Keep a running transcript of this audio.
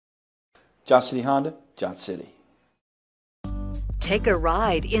Johnson City Honda, Johnson City. Take a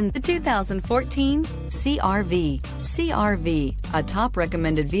ride in the 2014 CR-V. CR-V, a top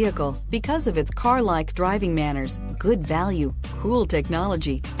recommended vehicle because of its car-like driving manners, good value, cool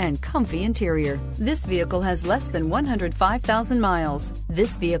technology, and comfy interior. This vehicle has less than 105,000 miles.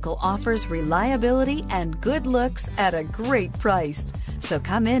 This vehicle offers reliability and good looks at a great price. So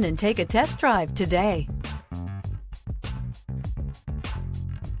come in and take a test drive today.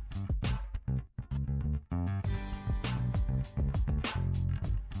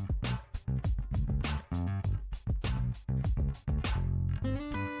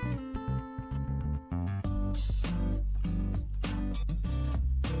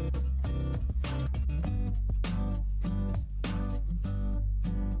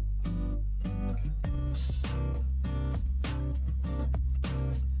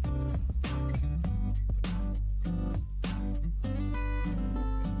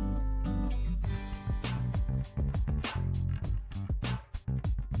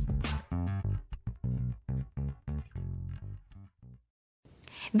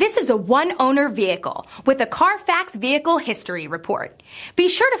 This is a one-owner vehicle with a Carfax Vehicle History Report. Be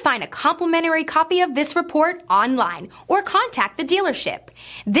sure to find a complimentary copy of this report online or contact the dealership.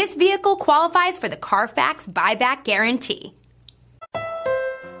 This vehicle qualifies for the Carfax Buyback Guarantee.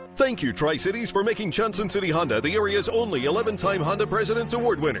 Thank you, Tri-Cities, for making Johnson City Honda the area's only 11-time Honda President's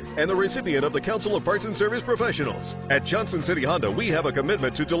Award winner and the recipient of the Council of Parts and Service Professionals. At Johnson City Honda, we have a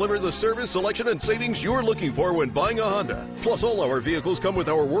commitment to deliver the service, selection, and savings you're looking for when buying a Honda. Plus, all our vehicles come with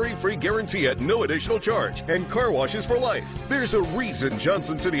our worry-free guarantee at no additional charge and car washes for life. There's a reason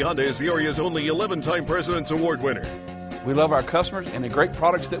Johnson City Honda is the area's only 11-time President's Award winner. We love our customers and the great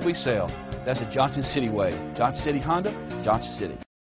products that we sell. That's the Johnson City way. Johnson City Honda, Johnson City.